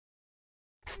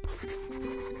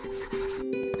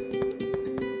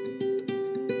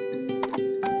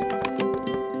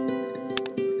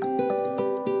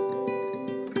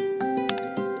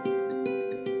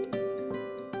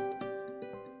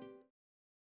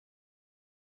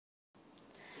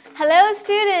Hello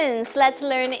students, let's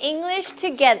learn English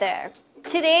together.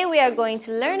 Today we are going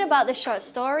to learn about the short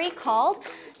story called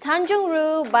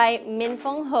Tanjung by Min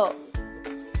Fong Ho.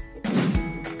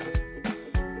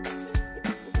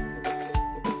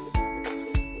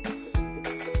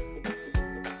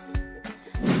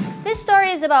 This story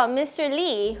is about Mr.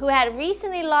 Lee, who had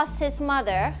recently lost his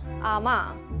mother,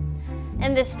 Ma.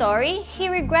 In this story, he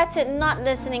regretted not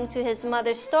listening to his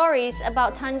mother's stories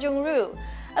about Tanjung,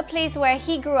 a place where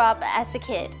he grew up as a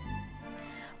kid.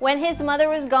 When his mother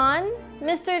was gone,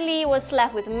 Mr. Lee was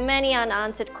left with many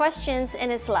unanswered questions in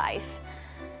his life.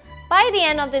 By the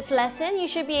end of this lesson, you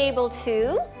should be able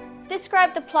to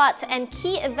describe the plot and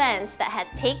key events that had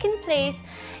taken place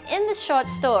in the short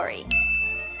story.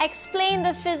 Explain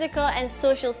the physical and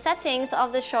social settings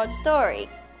of the short story.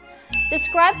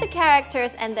 Describe the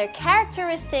characters and their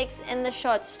characteristics in the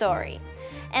short story.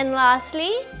 And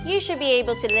lastly, you should be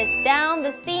able to list down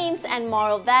the themes and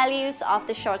moral values of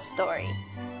the short story.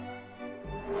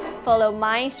 Follow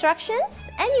my instructions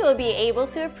and you will be able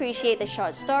to appreciate the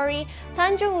short story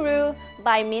Tanjung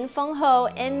by Min Fong Ho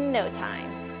in no time.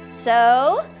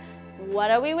 So, what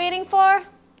are we waiting for?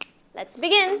 Let's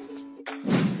begin!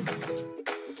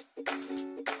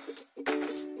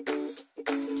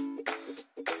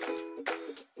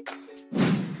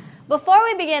 Before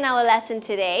we begin our lesson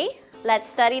today, let's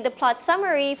study the plot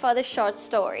summary for the short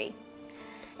story.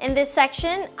 In this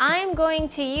section, I'm going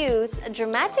to use a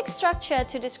dramatic structure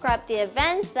to describe the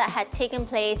events that had taken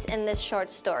place in this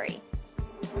short story.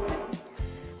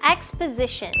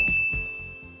 Exposition.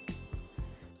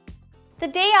 The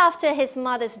day after his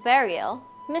mother's burial,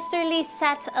 Mr. Lee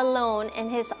sat alone in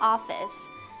his office.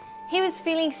 He was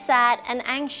feeling sad and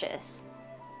anxious.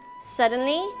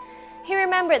 Suddenly, he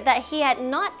remembered that he had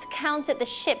not counted the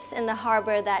ships in the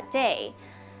harbor that day.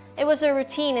 It was a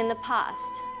routine in the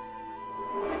past.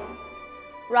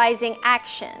 Rising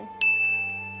action.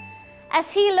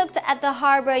 As he looked at the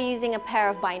harbor using a pair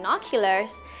of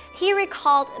binoculars, he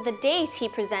recalled the days he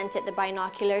presented the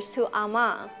binoculars to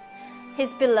Ma,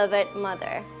 his beloved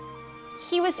mother.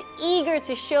 He was eager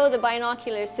to show the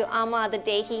binoculars to Ma the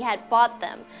day he had bought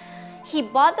them. He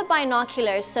bought the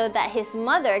binoculars so that his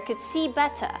mother could see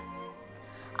better.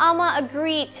 Ma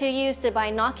agreed to use the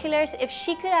binoculars if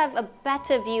she could have a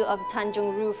better view of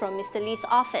Tanjung from Mr. Lee's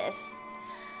office.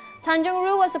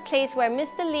 Tanjung was a place where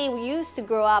Mr. Lee used to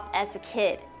grow up as a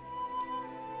kid.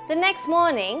 The next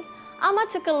morning, Ma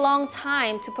took a long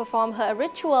time to perform her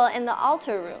ritual in the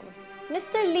altar room.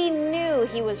 Mr. Lee knew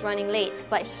he was running late,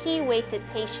 but he waited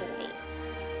patiently.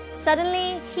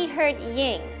 Suddenly, he heard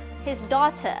Ying, his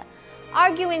daughter,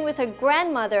 arguing with her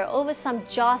grandmother over some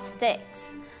joss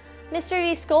sticks. Mr.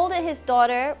 Lee scolded his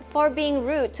daughter for being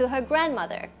rude to her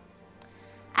grandmother.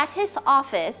 At his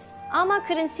office, Ma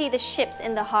couldn't see the ships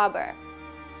in the harbor.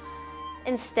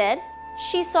 Instead,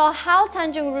 she saw how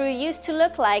Tanjung used to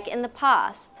look like in the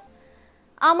past.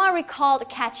 Ma recalled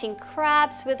catching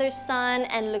crabs with her son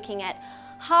and looking at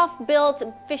half-built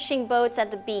fishing boats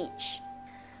at the beach.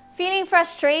 Feeling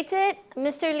frustrated,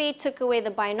 Mr. Lee took away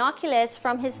the binoculars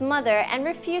from his mother and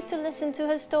refused to listen to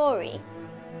her story.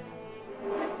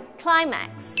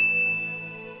 Climax.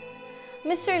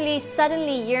 Mr. Lee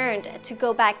suddenly yearned to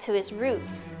go back to his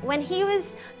roots when he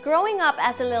was growing up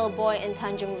as a little boy in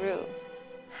Tanjung.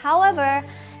 However,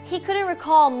 he couldn't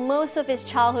recall most of his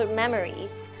childhood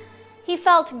memories. He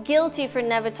felt guilty for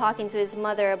never talking to his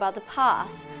mother about the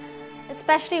past,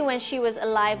 especially when she was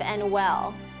alive and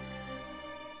well.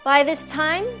 By this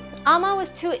time, Ma was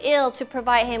too ill to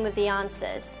provide him with the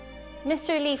answers.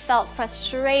 Mr. Lee felt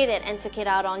frustrated and took it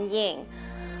out on Ying.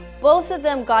 Both of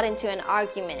them got into an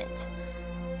argument.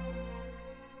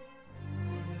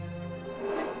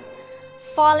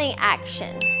 Falling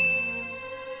action.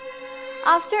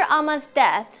 After Ma's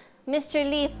death, Mr.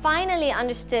 Lee finally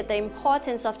understood the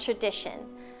importance of tradition.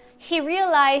 He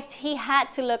realized he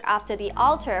had to look after the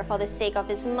altar for the sake of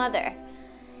his mother.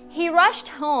 He rushed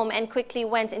home and quickly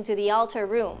went into the altar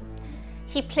room.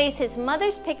 He placed his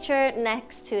mother's picture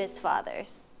next to his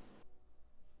father's.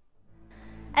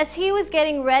 As he was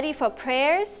getting ready for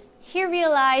prayers, he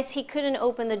realized he couldn't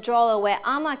open the drawer where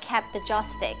Ma kept the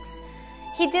joss sticks.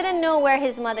 He didn't know where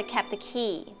his mother kept the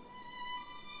key.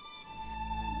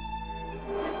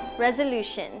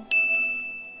 Resolution.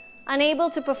 Unable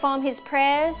to perform his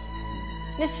prayers,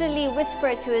 Mr. Lee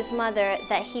whispered to his mother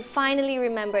that he finally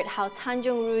remembered how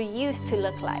Tanjung used to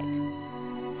look like.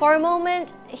 For a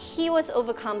moment, he was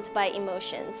overcome by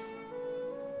emotions.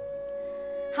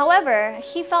 However,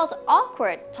 he felt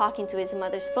awkward talking to his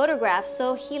mother's photograph,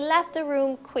 so he left the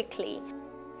room quickly.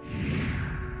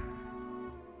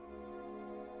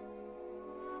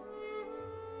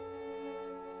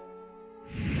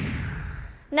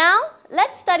 Now,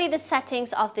 let's study the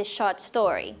settings of this short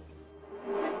story.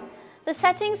 The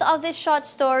settings of this short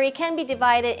story can be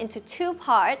divided into two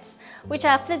parts, which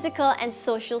are physical and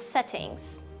social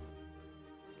settings.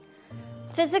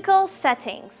 Physical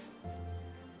settings.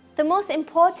 The most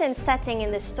important setting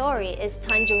in the story is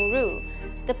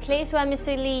Tanjung, the place where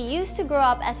Mr. Lee used to grow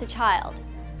up as a child.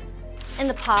 In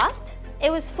the past,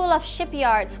 it was full of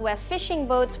shipyards where fishing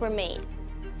boats were made.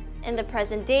 In the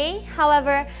present day,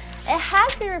 however, it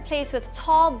has been replaced with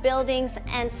tall buildings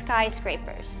and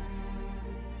skyscrapers.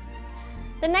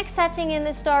 The next setting in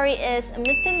the story is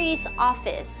Mr. Lee's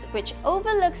office, which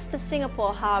overlooks the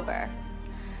Singapore harbour.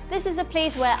 This is the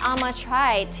place where Amma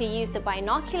tried to use the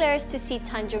binoculars to see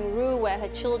Tanjung, where her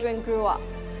children grew up.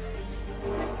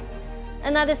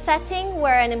 Another setting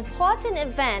where an important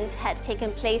event had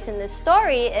taken place in the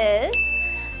story is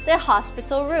the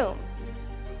hospital room.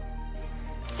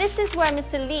 This is where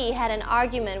Mr. Lee had an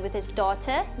argument with his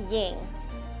daughter, Ying.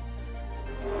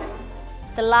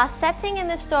 The last setting in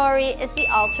the story is the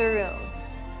altar room.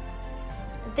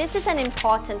 This is an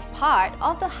important part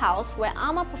of the house where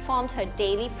Amma performed her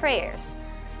daily prayers.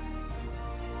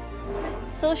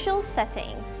 Social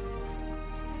settings.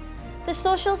 The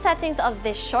social settings of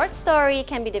this short story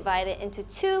can be divided into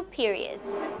two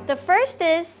periods. The first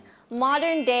is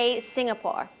modern-day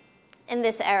Singapore. In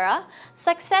this era,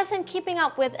 success and keeping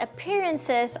up with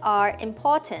appearances are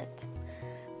important.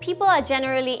 People are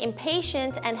generally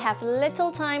impatient and have little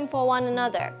time for one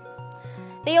another.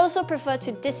 They also prefer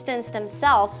to distance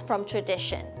themselves from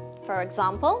tradition. For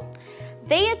example,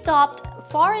 they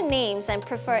adopt foreign names and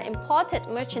prefer imported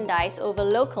merchandise over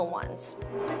local ones.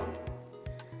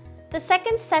 The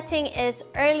second setting is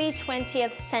early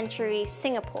 20th century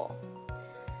Singapore.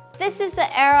 This is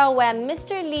the era where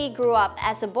Mr. Lee grew up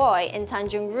as a boy in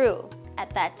Tanjung. At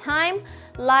that time,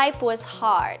 life was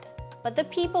hard, but the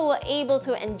people were able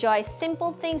to enjoy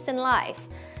simple things in life.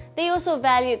 They also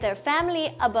valued their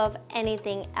family above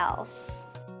anything else.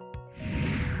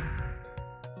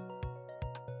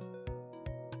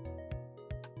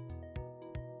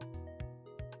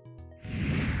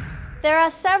 There are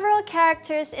several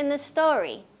characters in the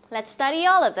story. Let's study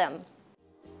all of them.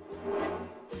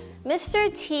 Mr.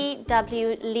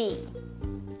 T.W. Lee.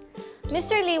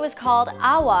 Mr. Lee was called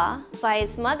Awa by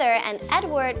his mother and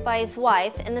Edward by his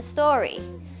wife in the story.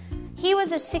 He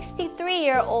was a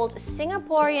 63-year-old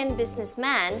Singaporean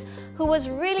businessman who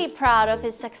was really proud of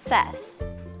his success.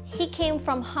 He came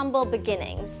from humble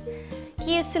beginnings.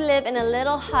 He used to live in a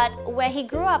little hut where he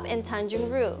grew up in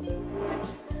Tanjung.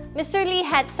 Mr. Lee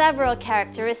had several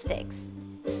characteristics.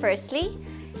 Firstly,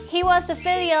 he was a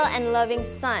filial and loving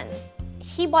son.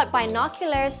 He bought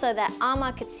binoculars so that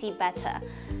Amma could see better.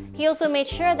 He also made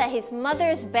sure that his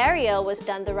mother's burial was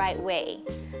done the right way.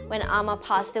 When Amma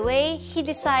passed away, he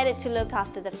decided to look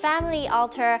after the family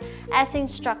altar as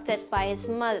instructed by his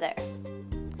mother.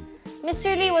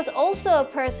 Mr. Lee was also a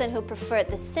person who preferred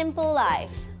the simple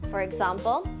life. For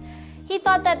example, he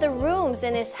thought that the rooms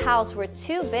in his house were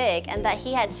too big and that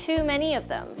he had too many of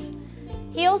them.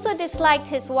 He also disliked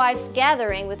his wife's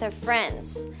gathering with her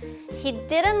friends. He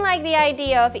didn't like the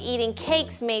idea of eating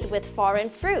cakes made with foreign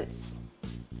fruits.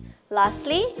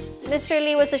 Lastly, Mr.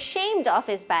 Lee was ashamed of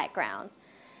his background.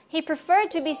 He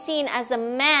preferred to be seen as a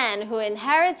man who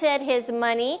inherited his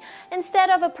money instead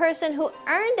of a person who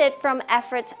earned it from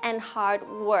effort and hard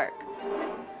work.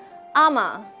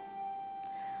 Amma.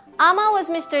 Amma was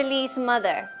Mr. Lee's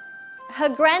mother. Her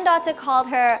granddaughter called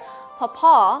her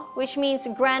Papa, which means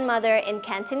grandmother in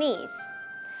Cantonese.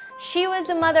 She was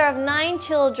the mother of 9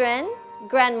 children,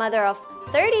 grandmother of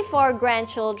 34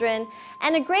 grandchildren,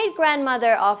 and a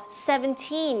great-grandmother of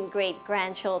 17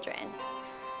 great-grandchildren.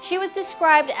 She was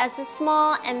described as a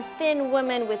small and thin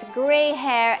woman with gray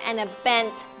hair and a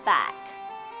bent back.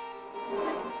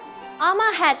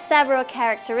 Amma had several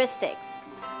characteristics.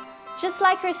 Just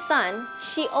like her son,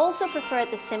 she also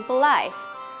preferred the simple life.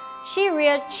 She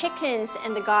reared chickens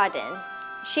in the garden.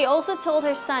 She also told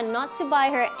her son not to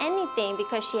buy her anything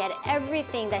because she had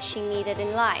everything that she needed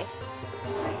in life.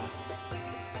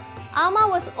 Amma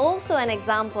was also an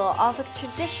example of a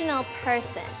traditional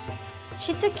person.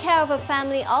 She took care of her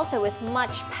family altar with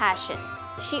much passion.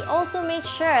 She also made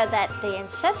sure that the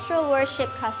ancestral worship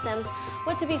customs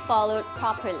were to be followed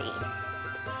properly.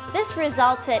 This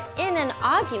resulted in an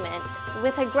argument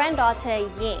with her granddaughter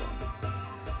Ying.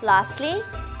 Lastly,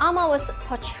 Ama was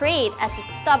portrayed as a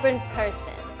stubborn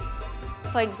person.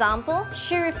 For example,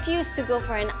 she refused to go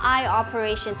for an eye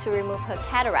operation to remove her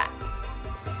cataract.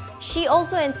 She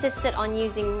also insisted on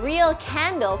using real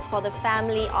candles for the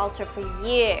family altar for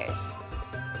years.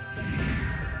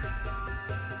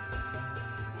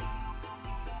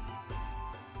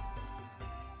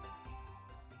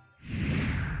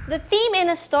 The theme in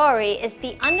a story is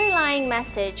the underlying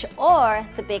message or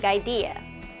the big idea.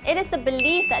 It is the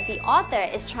belief that the author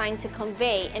is trying to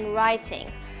convey in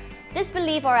writing. This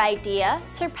belief or idea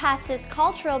surpasses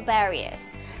cultural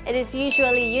barriers. It is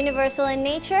usually universal in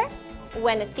nature.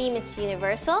 When a theme is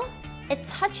universal, it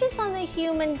touches on the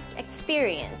human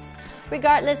experience,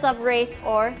 regardless of race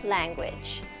or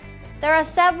language. There are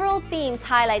several themes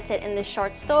highlighted in this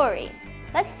short story.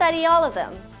 Let's study all of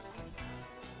them.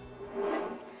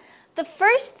 The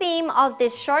first theme of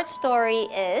this short story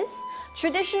is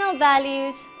traditional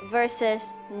values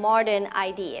versus modern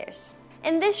ideas.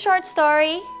 In this short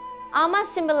story, Ama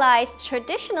symbolized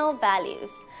traditional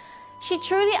values. She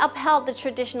truly upheld the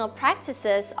traditional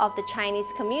practices of the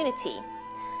Chinese community.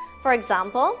 For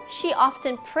example, she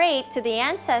often prayed to the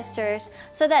ancestors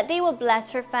so that they will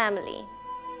bless her family.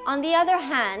 On the other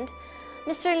hand,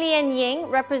 Mr. Lian Ying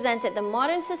represented the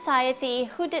modern society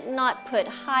who did not put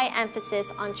high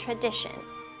emphasis on tradition.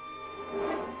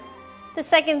 The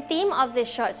second theme of this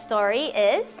short story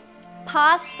is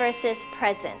past versus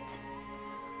present.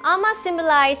 Ama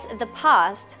symbolized the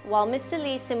past, while Mr.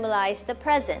 Li symbolized the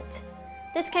present.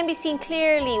 This can be seen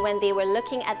clearly when they were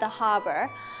looking at the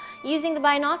harbor using the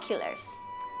binoculars.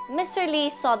 Mr. Li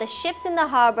saw the ships in the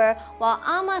harbor, while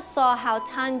Ama saw how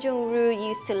Tanjung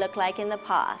used to look like in the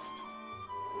past.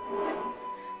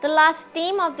 The last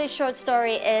theme of this short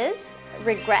story is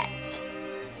regret.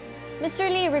 Mr.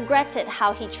 Li regretted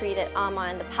how he treated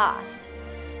Ama in the past.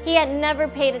 He had never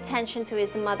paid attention to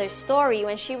his mother's story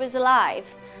when she was alive.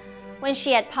 When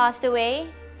she had passed away,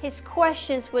 his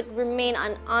questions would remain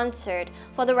unanswered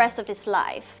for the rest of his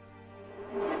life.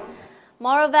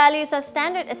 Moral values are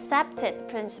standard accepted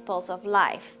principles of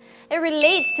life. It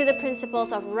relates to the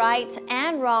principles of right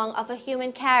and wrong of a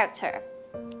human character.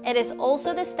 It is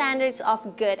also the standards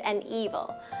of good and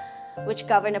evil, which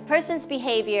govern a person's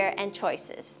behavior and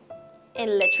choices.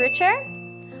 In literature,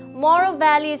 moral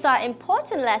values are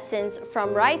important lessons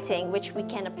from writing which we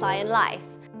can apply in life.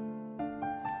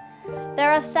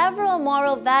 There are several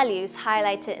moral values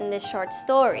highlighted in this short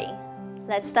story.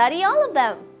 Let's study all of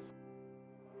them.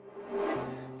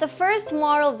 The first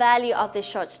moral value of this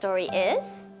short story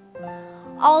is,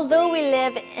 although we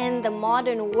live in the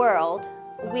modern world,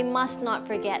 we must not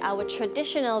forget our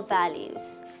traditional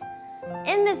values.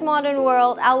 In this modern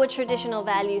world, our traditional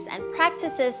values and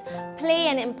practices play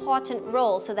an important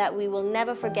role so that we will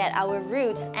never forget our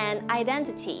roots and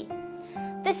identity.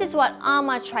 This is what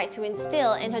Ama tried to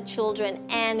instill in her children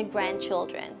and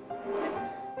grandchildren.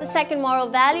 The second moral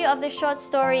value of this short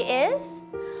story is,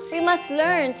 we must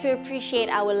learn to appreciate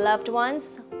our loved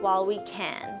ones while we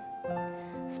can.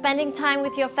 Spending time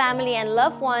with your family and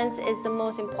loved ones is the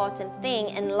most important thing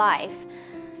in life.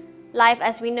 Life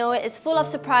as we know it is full of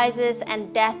surprises,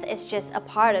 and death is just a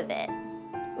part of it.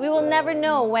 We will never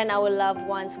know when our loved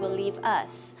ones will leave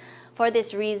us. For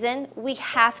this reason, we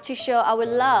have to show our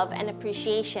love and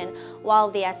appreciation while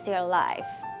they are still alive.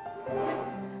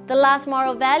 The last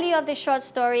moral value of this short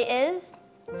story is,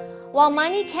 while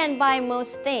money can buy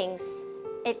most things,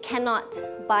 it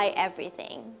cannot buy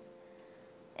everything.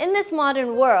 In this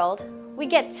modern world, we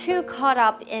get too caught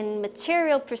up in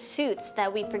material pursuits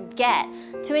that we forget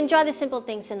to enjoy the simple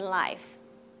things in life.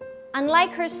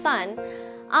 Unlike her son,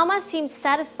 Ama seemed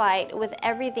satisfied with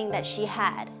everything that she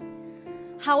had.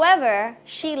 However,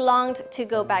 she longed to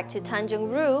go back to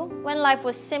Tanjung when life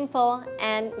was simple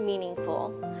and meaningful.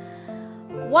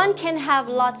 One can have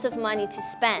lots of money to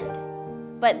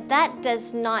spend, but that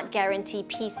does not guarantee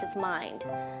peace of mind.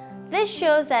 This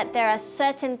shows that there are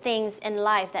certain things in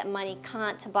life that money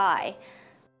can't buy.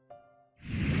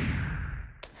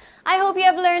 I hope you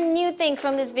have learned new things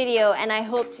from this video, and I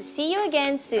hope to see you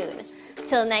again soon.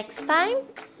 Till next time,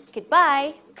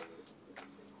 goodbye!